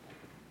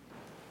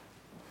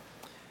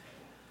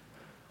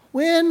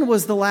When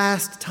was the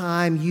last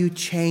time you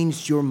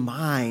changed your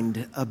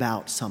mind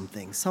about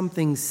something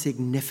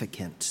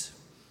significant?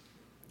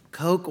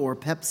 Coke or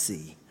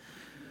Pepsi?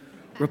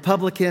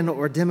 Republican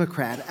or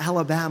Democrat?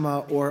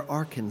 Alabama or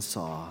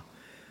Arkansas?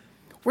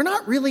 We're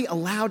not really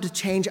allowed to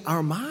change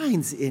our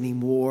minds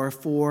anymore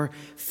for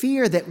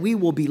fear that we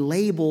will be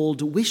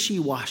labeled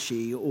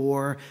wishy-washy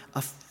or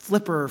a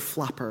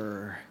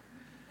flipper-flopper.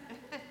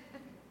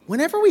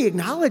 Whenever we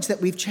acknowledge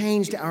that we've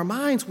changed our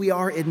minds, we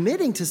are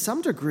admitting to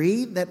some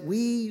degree that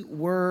we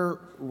were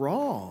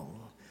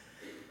wrong,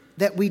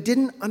 that we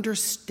didn't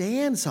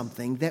understand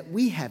something, that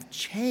we have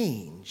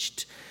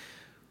changed.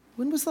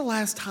 When was the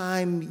last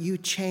time you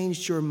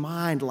changed your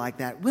mind like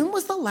that? When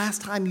was the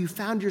last time you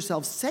found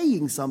yourself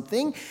saying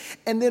something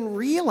and then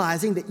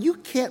realizing that you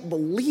can't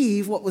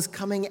believe what was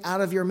coming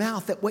out of your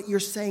mouth, that what you're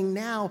saying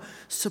now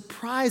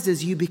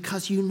surprises you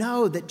because you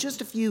know that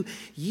just a few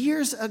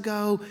years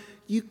ago,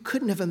 you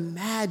couldn't have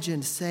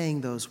imagined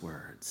saying those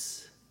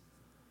words?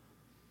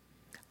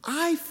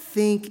 I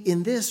think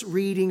in this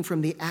reading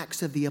from the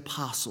Acts of the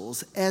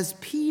Apostles, as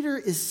Peter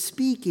is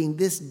speaking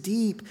this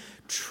deep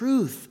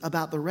truth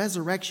about the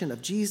resurrection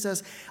of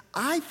Jesus,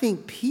 I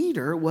think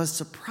Peter was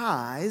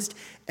surprised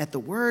at the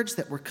words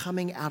that were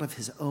coming out of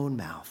his own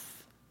mouth.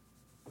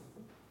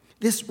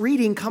 This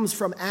reading comes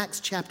from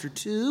Acts chapter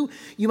 2.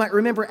 You might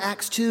remember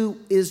Acts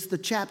 2 is the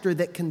chapter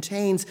that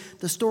contains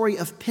the story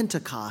of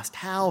Pentecost,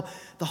 how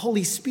the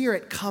Holy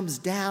Spirit comes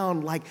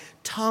down like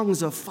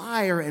tongues of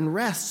fire and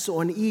rests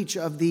on each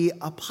of the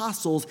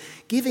apostles,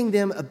 giving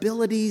them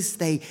abilities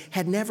they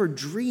had never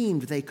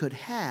dreamed they could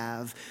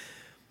have.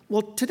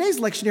 Well, today's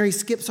lectionary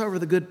skips over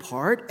the good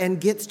part and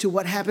gets to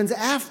what happens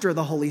after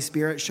the Holy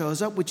Spirit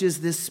shows up, which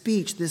is this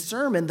speech, this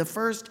sermon, the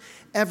first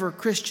ever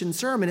Christian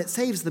sermon. It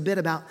saves the bit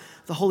about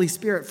the Holy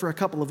Spirit for a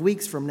couple of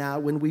weeks from now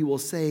when we will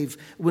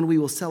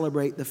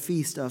celebrate the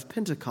feast of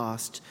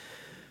Pentecost.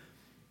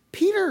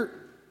 Peter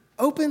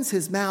opens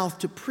his mouth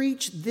to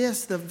preach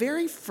this, the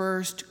very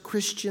first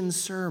Christian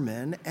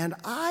sermon, and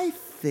I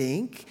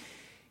think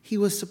he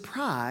was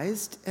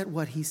surprised at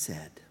what he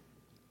said.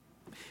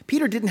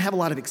 Peter didn't have a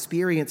lot of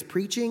experience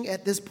preaching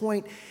at this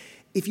point.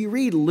 If you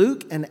read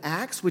Luke and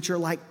Acts, which are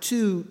like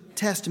two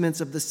testaments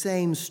of the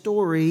same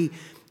story,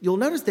 you'll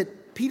notice that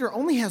Peter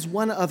only has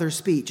one other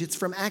speech. It's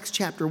from Acts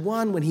chapter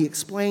 1 when he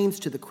explains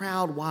to the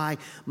crowd why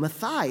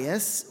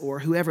Matthias, or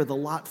whoever the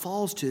lot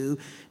falls to,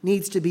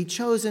 needs to be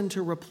chosen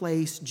to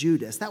replace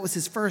Judas. That was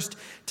his first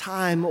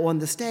time on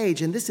the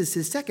stage, and this is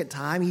his second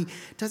time. He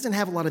doesn't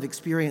have a lot of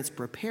experience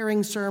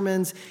preparing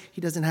sermons. He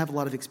doesn't have a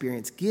lot of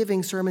experience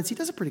giving sermons. He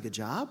does a pretty good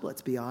job,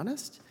 let's be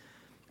honest.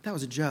 That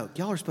was a joke.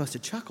 Y'all are supposed to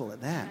chuckle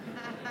at that.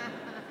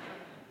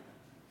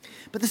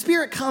 But the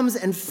Spirit comes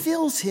and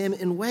fills him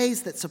in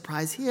ways that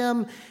surprise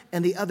him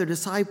and the other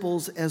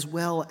disciples as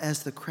well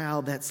as the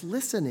crowd that's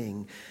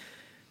listening.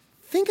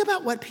 Think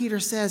about what Peter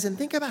says and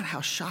think about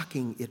how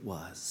shocking it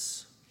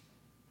was.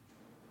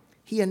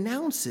 He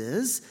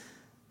announces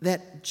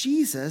that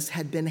Jesus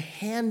had been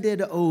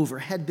handed over,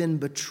 had been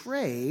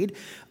betrayed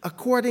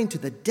according to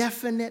the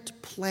definite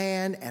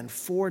plan and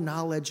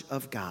foreknowledge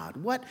of God.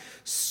 What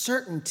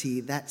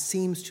certainty that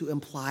seems to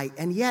imply.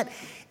 And yet,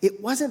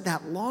 it wasn't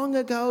that long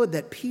ago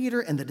that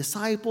Peter and the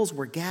disciples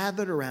were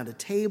gathered around a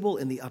table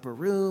in the upper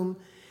room,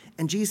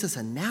 and Jesus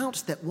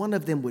announced that one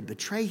of them would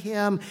betray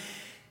him.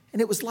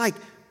 And it was like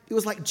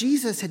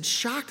Jesus had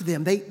shocked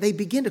them. They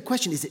begin to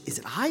question, is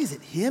it I? Is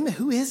it him?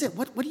 Who is it?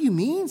 What do you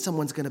mean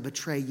someone's going to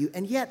betray you?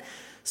 And yet,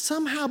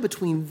 somehow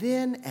between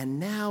then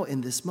and now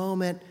in this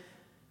moment,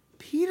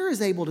 Peter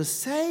is able to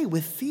say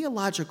with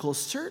theological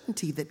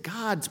certainty that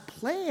God's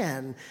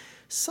plan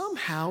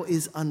somehow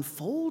is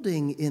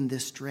unfolding in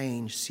this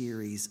strange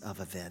series of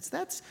events.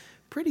 That's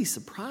pretty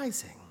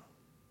surprising.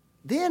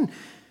 Then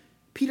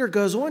Peter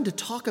goes on to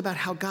talk about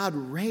how God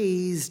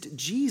raised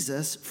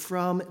Jesus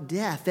from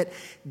death, that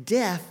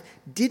death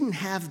didn't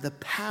have the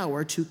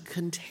power to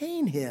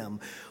contain him.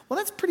 Well,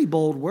 that's pretty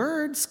bold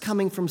words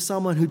coming from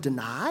someone who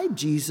denied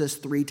Jesus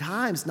 3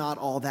 times not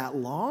all that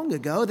long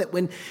ago, that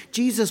when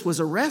Jesus was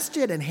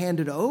arrested and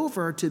handed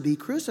over to be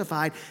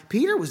crucified,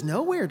 Peter was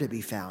nowhere to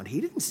be found. He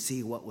didn't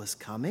see what was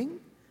coming.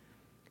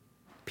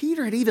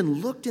 Peter had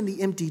even looked in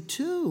the empty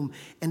tomb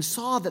and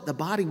saw that the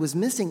body was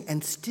missing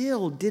and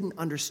still didn't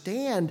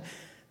understand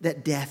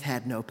that death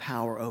had no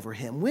power over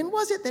him. When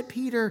was it that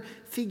Peter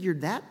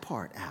figured that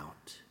part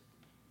out?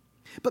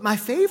 But my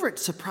favorite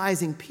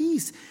surprising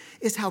piece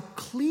is how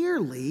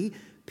clearly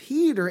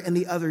Peter and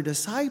the other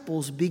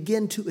disciples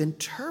begin to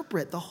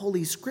interpret the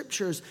Holy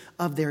Scriptures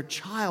of their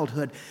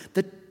childhood,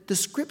 the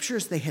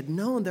Scriptures they had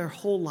known their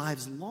whole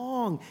lives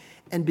long,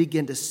 and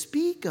begin to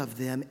speak of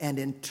them and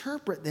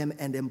interpret them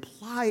and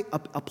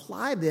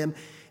apply them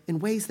in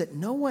ways that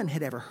no one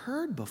had ever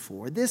heard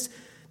before. This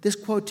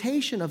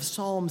quotation of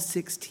Psalm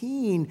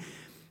 16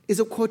 is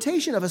a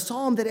quotation of a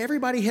psalm that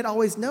everybody had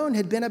always known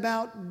had been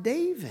about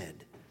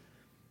David.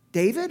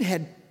 David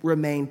had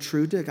remained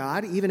true to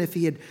God, even if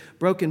he had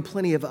broken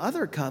plenty of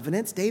other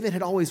covenants. David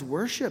had always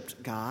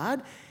worshiped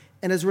God,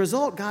 and as a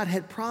result, God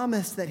had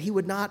promised that he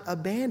would not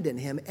abandon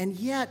him. And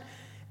yet,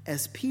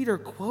 as Peter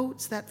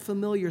quotes that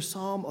familiar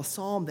psalm, a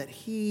psalm that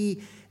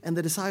he and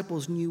the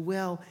disciples knew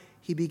well,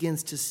 he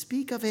begins to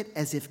speak of it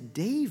as if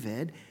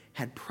David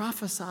had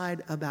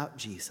prophesied about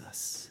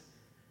Jesus.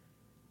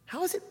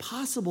 How is it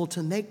possible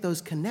to make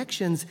those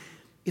connections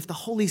if the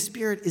Holy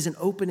Spirit isn't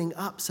opening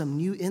up some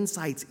new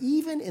insights,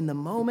 even in the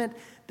moment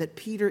that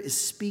Peter is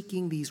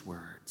speaking these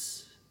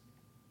words?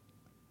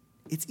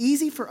 It's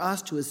easy for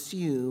us to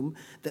assume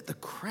that the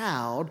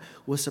crowd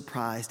was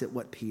surprised at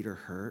what Peter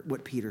heard,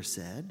 what Peter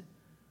said.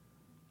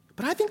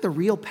 But I think the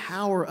real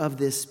power of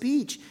this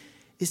speech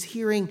is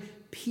hearing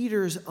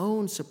Peter's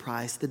own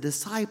surprise, the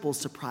disciples'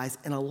 surprise,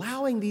 and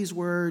allowing these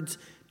words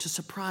to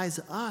surprise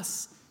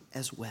us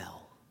as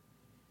well.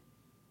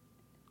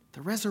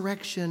 The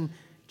resurrection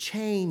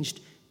changed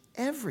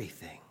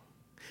everything.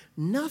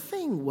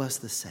 Nothing was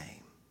the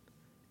same.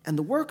 And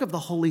the work of the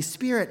Holy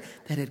Spirit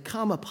that had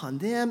come upon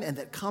them and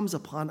that comes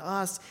upon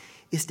us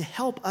is to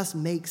help us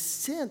make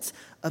sense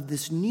of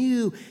this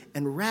new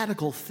and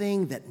radical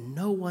thing that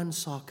no one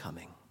saw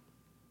coming.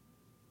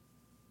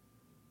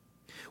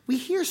 We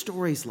hear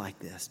stories like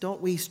this,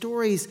 don't we?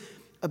 Stories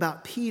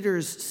about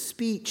Peter's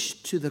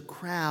speech to the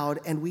crowd,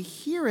 and we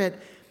hear it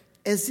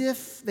as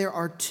if there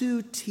are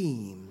two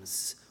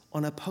teams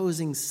on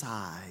opposing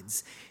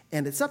sides,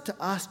 and it's up to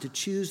us to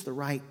choose the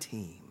right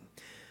team.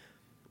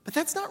 But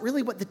that's not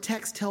really what the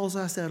text tells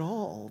us at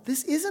all.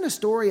 This isn't a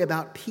story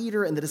about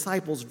Peter and the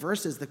disciples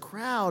versus the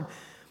crowd.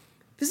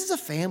 This is a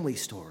family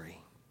story.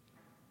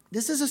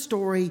 This is a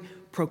story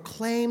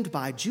proclaimed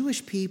by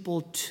Jewish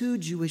people to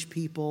Jewish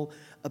people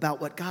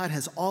about what God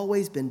has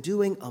always been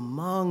doing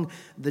among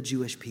the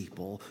Jewish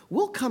people.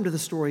 We'll come to the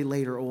story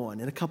later on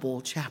in a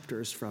couple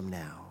chapters from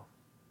now.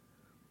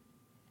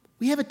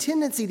 We have a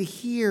tendency to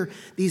hear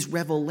these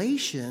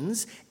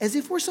revelations as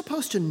if we're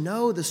supposed to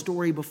know the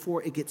story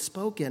before it gets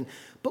spoken.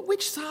 But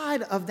which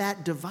side of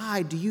that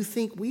divide do you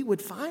think we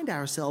would find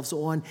ourselves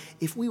on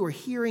if we were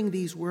hearing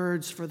these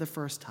words for the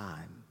first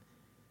time?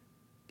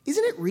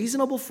 Isn't it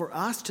reasonable for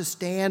us to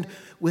stand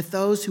with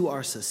those who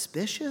are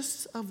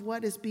suspicious of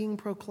what is being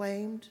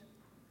proclaimed?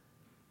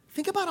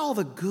 Think about all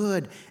the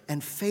good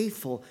and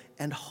faithful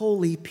and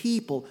holy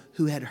people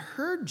who had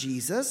heard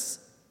Jesus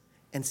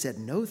and said,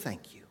 "No,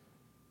 thank you."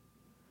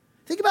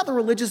 Think about the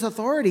religious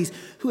authorities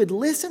who had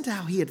listened to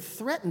how he had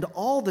threatened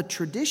all the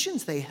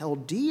traditions they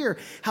held dear,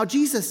 how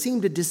Jesus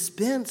seemed to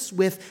dispense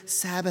with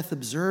Sabbath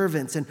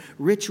observance and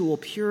ritual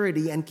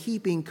purity and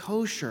keeping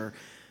kosher.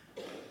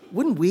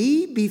 Wouldn't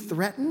we be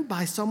threatened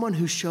by someone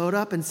who showed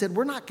up and said,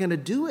 "We're not going to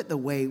do it the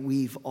way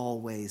we've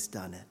always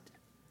done it"?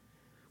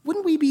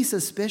 Wouldn't we be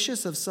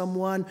suspicious of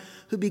someone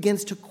who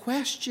begins to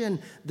question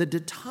the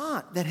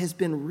detente that has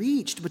been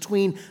reached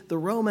between the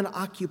Roman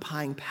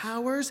occupying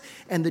powers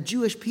and the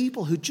Jewish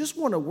people who just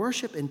want to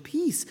worship in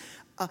peace?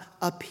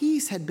 A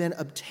peace had been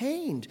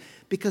obtained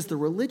because the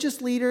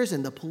religious leaders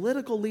and the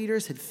political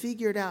leaders had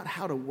figured out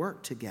how to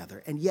work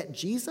together. And yet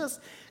Jesus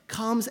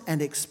comes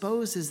and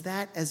exposes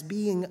that as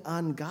being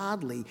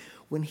ungodly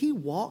when he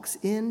walks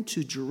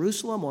into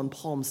Jerusalem on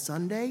Palm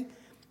Sunday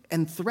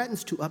and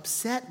threatens to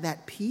upset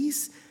that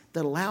peace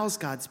that allows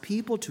God's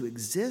people to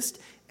exist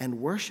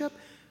and worship.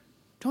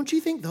 Don't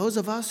you think those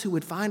of us who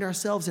would find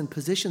ourselves in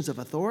positions of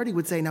authority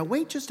would say, "Now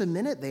wait just a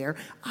minute there,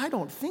 I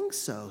don't think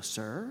so,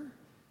 sir"?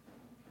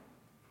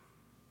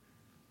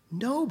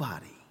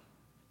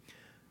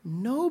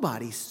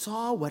 Nobody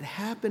saw what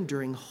happened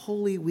during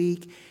Holy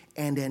Week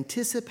and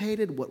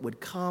anticipated what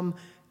would come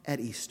at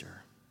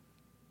Easter.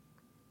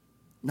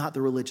 Not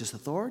the religious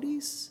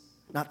authorities,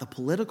 not the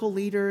political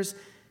leaders,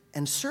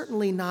 and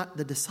certainly not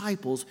the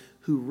disciples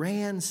who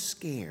ran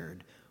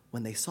scared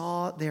when they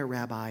saw their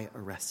rabbi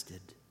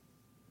arrested.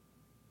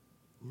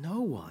 No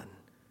one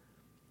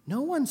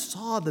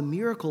saw the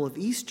miracle of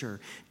Easter,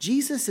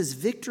 Jesus'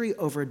 victory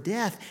over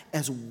death,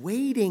 as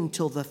waiting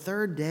till the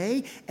third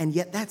day, and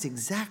yet that's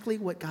exactly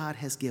what God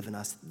has given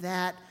us,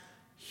 that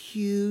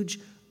huge,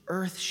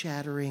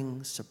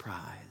 earth-shattering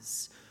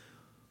surprise.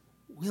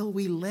 Will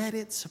we let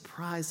it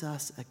surprise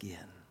us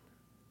again?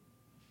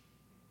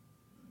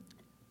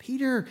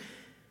 Peter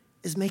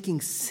is making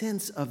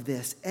sense of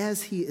this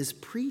as he is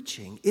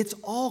preaching. It's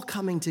all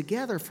coming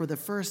together for the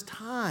first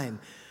time.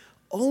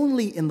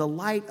 Only in the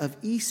light of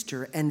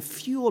Easter and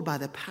fueled by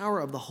the power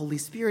of the Holy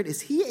Spirit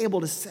is he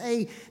able to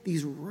say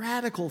these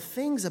radical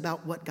things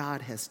about what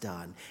God has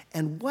done.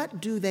 And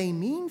what do they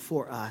mean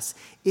for us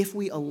if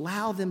we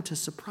allow them to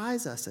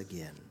surprise us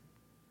again?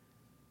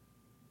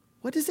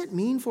 What does it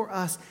mean for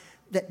us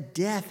that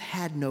death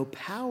had no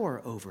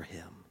power over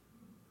him?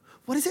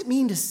 What does it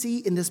mean to see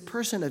in this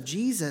person of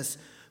Jesus,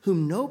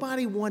 whom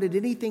nobody wanted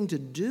anything to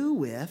do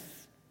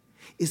with,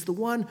 is the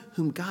one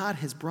whom God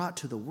has brought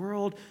to the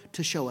world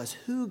to show us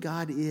who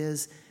God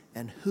is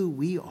and who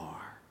we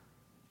are?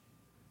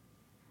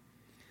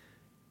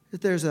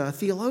 There's a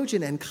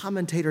theologian and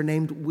commentator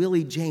named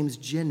Willie James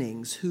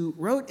Jennings who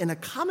wrote in a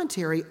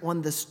commentary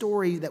on the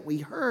story that we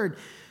heard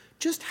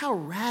just how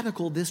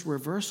radical this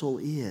reversal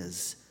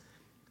is.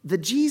 "The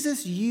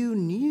Jesus you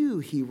knew,"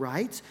 he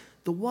writes,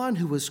 the one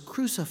who was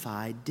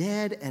crucified,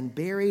 dead and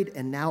buried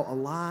and now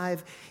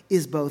alive,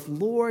 is both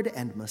Lord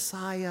and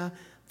Messiah,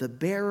 the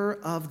bearer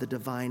of the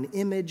divine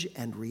image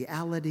and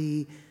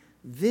reality.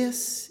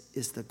 This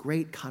is the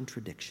great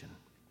contradiction.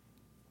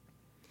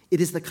 It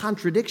is the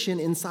contradiction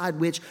inside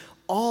which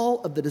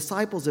all of the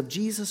disciples of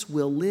Jesus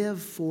will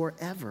live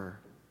forever.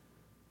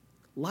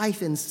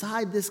 Life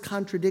inside this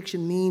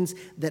contradiction means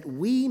that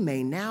we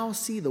may now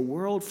see the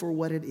world for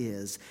what it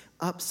is,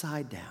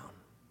 upside down.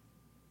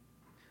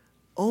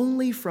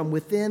 Only from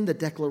within the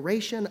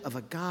declaration of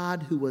a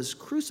God who was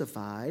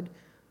crucified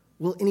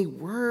will any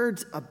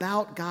words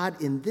about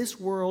God in this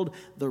world,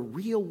 the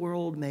real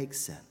world, make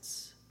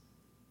sense.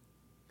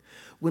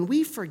 When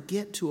we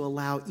forget to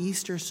allow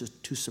Easter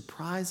to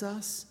surprise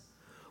us,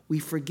 we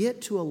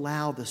forget to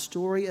allow the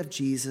story of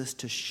Jesus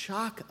to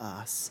shock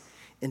us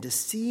into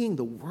seeing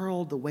the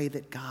world the way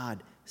that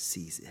God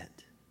sees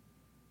it.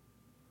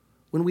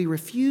 When we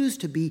refuse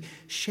to be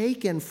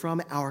shaken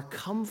from our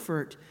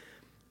comfort,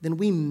 then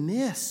we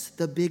miss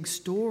the big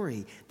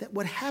story that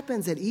what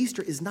happens at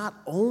Easter is not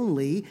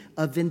only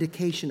a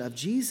vindication of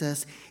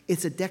Jesus,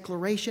 it's a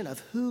declaration of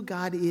who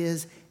God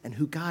is and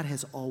who God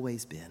has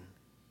always been.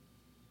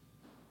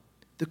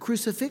 The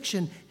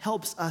crucifixion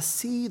helps us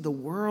see the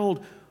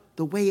world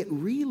the way it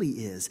really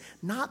is,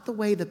 not the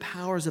way the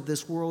powers of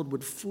this world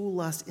would fool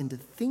us into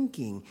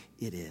thinking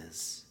it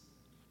is.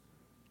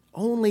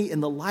 Only in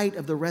the light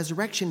of the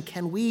resurrection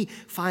can we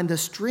find the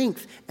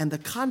strength and the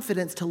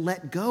confidence to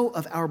let go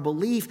of our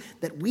belief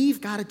that we've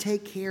got to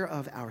take care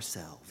of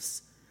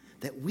ourselves,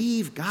 that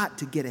we've got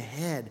to get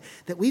ahead,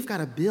 that we've got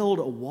to build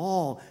a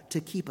wall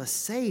to keep us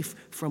safe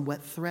from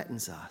what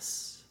threatens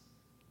us.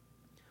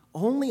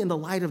 Only in the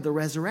light of the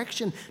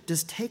resurrection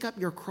does take up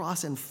your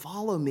cross and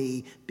follow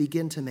me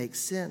begin to make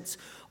sense.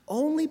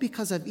 Only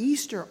because of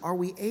Easter are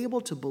we able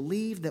to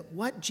believe that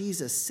what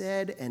Jesus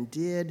said and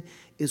did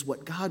is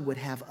what God would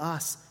have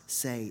us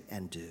say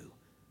and do.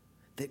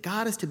 That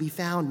God is to be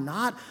found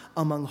not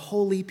among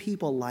holy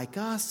people like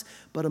us,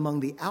 but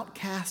among the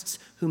outcasts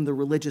whom the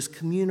religious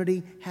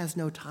community has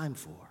no time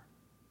for.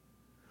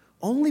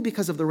 Only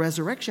because of the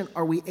resurrection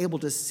are we able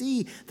to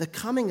see the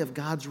coming of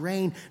God's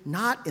reign,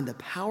 not in the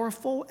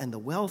powerful and the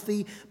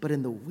wealthy, but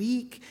in the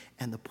weak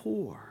and the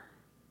poor.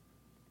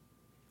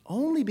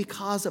 Only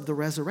because of the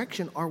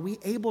resurrection are we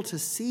able to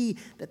see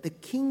that the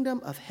kingdom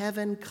of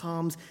heaven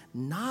comes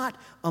not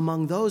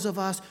among those of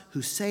us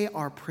who say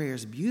our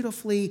prayers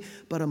beautifully,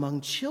 but among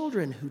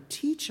children who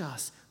teach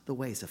us the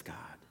ways of God.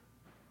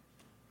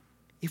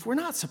 If we're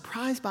not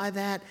surprised by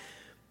that,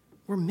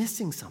 we're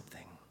missing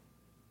something.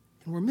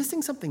 And we're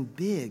missing something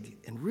big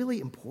and really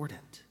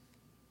important.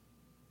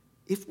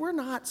 If we're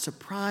not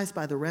surprised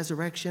by the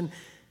resurrection,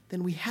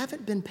 then we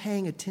haven't been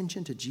paying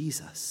attention to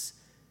Jesus,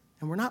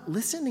 and we're not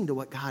listening to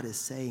what God is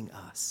saying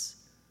us.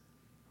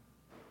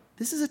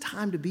 This is a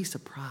time to be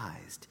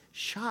surprised,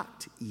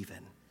 shocked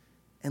even,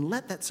 and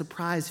let that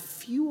surprise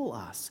fuel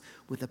us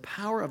with the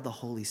power of the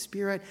Holy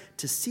Spirit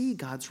to see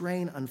God's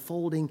reign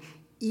unfolding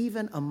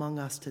even among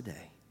us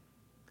today.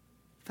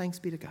 Thanks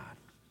be to God.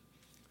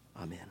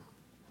 Amen.